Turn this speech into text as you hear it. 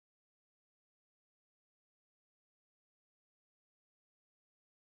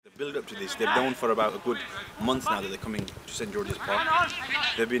build up to this. They've known for about a good month now that they're coming to St George's Park.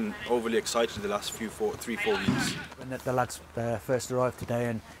 They've been overly excited the last 3-4 weeks. When the lads first arrived today,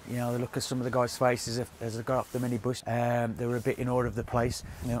 and they look at some of the guys' faces as they got off the minibus, they were a bit in awe of the place.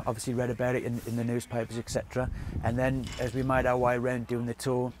 Obviously read about it in the newspapers, etc. And then as we made our way around doing the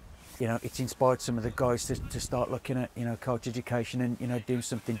tour, it's inspired some of the guys to start looking at coach education and doing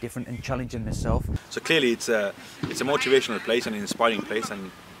something different and challenging themselves. So clearly it's a motivational place and an inspiring place,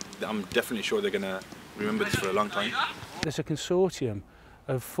 and I'm definitely sure they're going to remember this for a long time. There's a consortium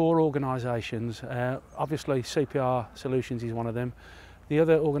of 4 organisations. Obviously CPR Solutions is one of them. The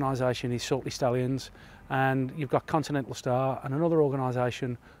other organisation is Saltley Stallions, and you've got Continental Star and another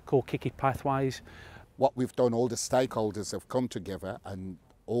organisation called Kick It Pathways. What we've done, all the stakeholders have come together, and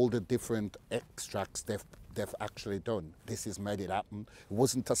all the different extracts they've actually done. This has made it happen. It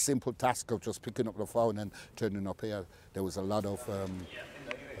wasn't a simple task of just picking up the phone and turning up here. There was a lot of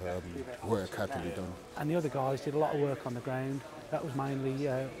work had to be done. And the other guys did a lot of work on the ground. That was mainly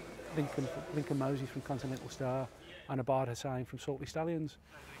Lincoln Moses from Continental Star and Abad Hussain from Saltley Stallions.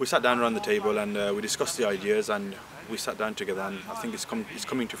 We sat down around the table and we discussed the ideas, and we sat down together, and I think it's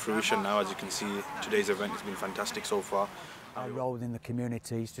coming to fruition now. As you can see, today's event has been fantastic so far. Our role within the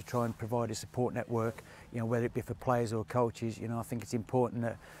community is to try and provide a support network, whether it be for players or coaches. I think it's important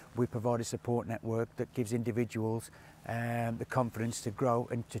that we provide a support network that gives individuals the confidence to grow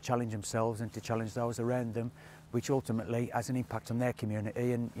and to challenge themselves and to challenge those around them, which ultimately has an impact on their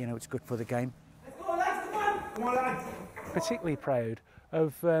community, and it's good for the game. Particularly proud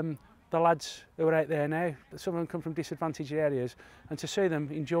of the lads who are out there now. Some of them come from disadvantaged areas, and to see them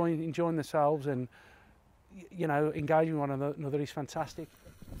enjoying themselves and engaging one another is fantastic.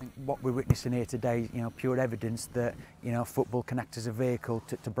 I think what we're witnessing here today, pure evidence that football can act as a vehicle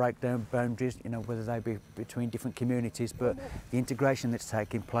to break down boundaries, whether they be between different communities. But the integration that's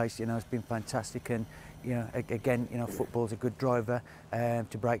taking place, has been fantastic, and again, football's a good driver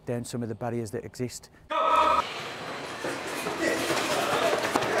to break down some of the barriers that exist.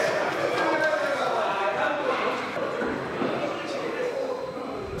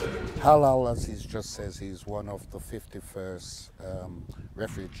 Halal, as he just says, he's one of the 51st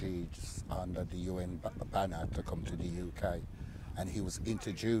refugees under the UN banner to come to the UK, and he was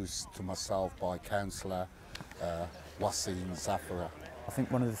introduced to myself by Councillor Wasim Zafara. I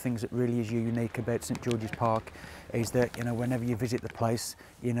think one of the things that really is unique about St George's Park is that whenever you visit the place,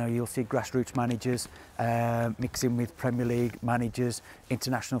 you'll see grassroots managers mixing with Premier League managers,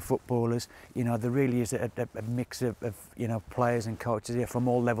 international footballers. There really is a mix of players and coaches here from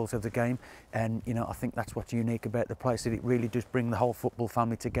all levels of the game, and I think that's what's unique about the place, that it really does bring the whole football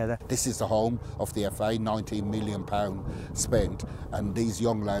family together. This is the home of the FA, £19 million spent, and these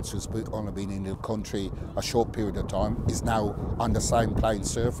young lads who's only been in the country a short period of time is now on the same playing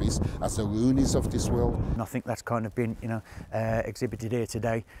surface as the Roonies of this world. And I think that's kind of been exhibited here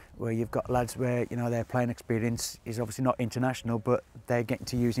today, where you've got lads where their playing experience is obviously not international, but they're getting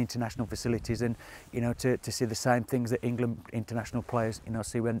to use international facilities, and to see the same things that England international players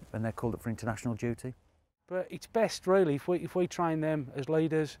see when they're called up for international duty. But it's best really if we train them as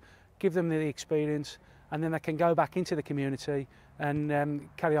leaders, give them the experience, and then they can go back into the community and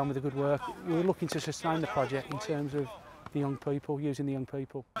carry on with the good work. We're looking to sustain the project in terms of the young people, using the young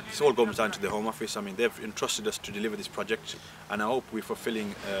people. This all comes down to the Home Office. I mean, they've entrusted us to deliver this project, and I hope we're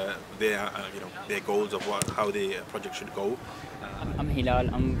fulfilling their goals of how the project should go. I'm Hilal.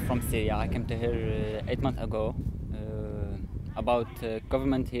 I'm from Syria. I came to here 8 months ago. About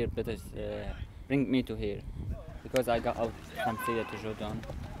government here, British bring me to here because I got out from Syria to Jordan.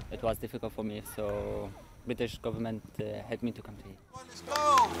 It was difficult for me, so British government helped me to come to here. Let's go!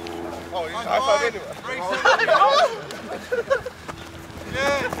 Oh, you high five anyway.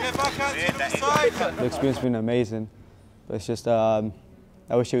 Yeah, back out to the side. The experience has been amazing, but it's just I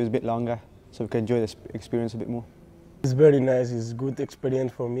wish it was a bit longer so we can enjoy this experience a bit more. It's very nice. It's a good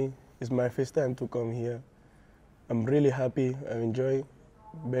experience for me. It's my first time to come here. I'm really happy. I enjoy.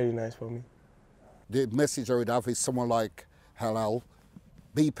 Very nice for me. The message I would have is someone like Halal.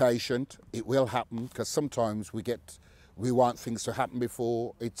 Be patient, it will happen, because sometimes we want things to happen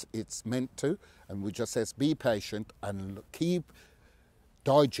before it's meant to, and we just says be patient and keep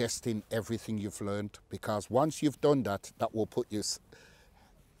digesting everything you've learned, because once you've done that, that will put your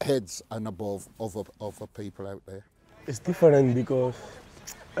heads and above other people out there. It's different because,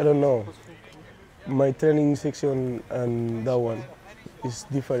 I don't know, my training section and that one is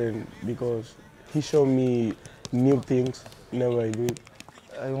different because he showed me new things never I do.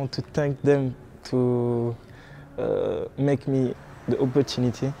 I want to thank them to make me the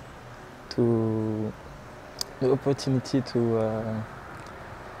opportunity to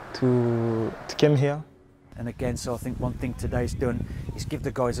to come here. And again, so I think one thing today's done is give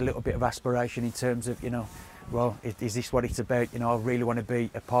the guys a little bit of aspiration in terms of, well, is this what it's about? I really want to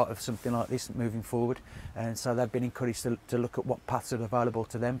be a part of something like this moving forward. And so they've been encouraged to look at what paths are available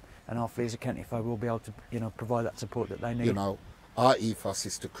to them, and hopefully as a county fair we'll be able to, provide that support that they need. Our ethos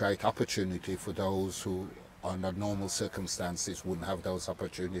is to create opportunity for those who under normal circumstances wouldn't have those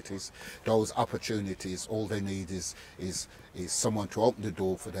opportunities. Those opportunities, all they need is someone to open the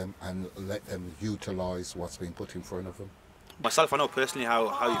door for them and let them utilise what's been put in front of them. Myself, I know personally how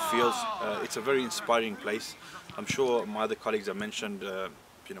it feels. It's a very inspiring place. I'm sure my other colleagues have mentioned,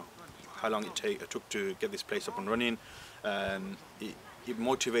 how long it took to get this place up and running. It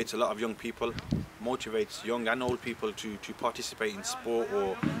motivates a lot of young people, motivates young and old people to participate in sport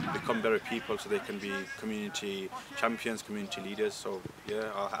or become better people so they can be community champions, community leaders. So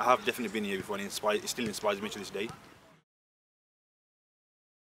yeah, I have definitely been here before, and it still inspires me to this day.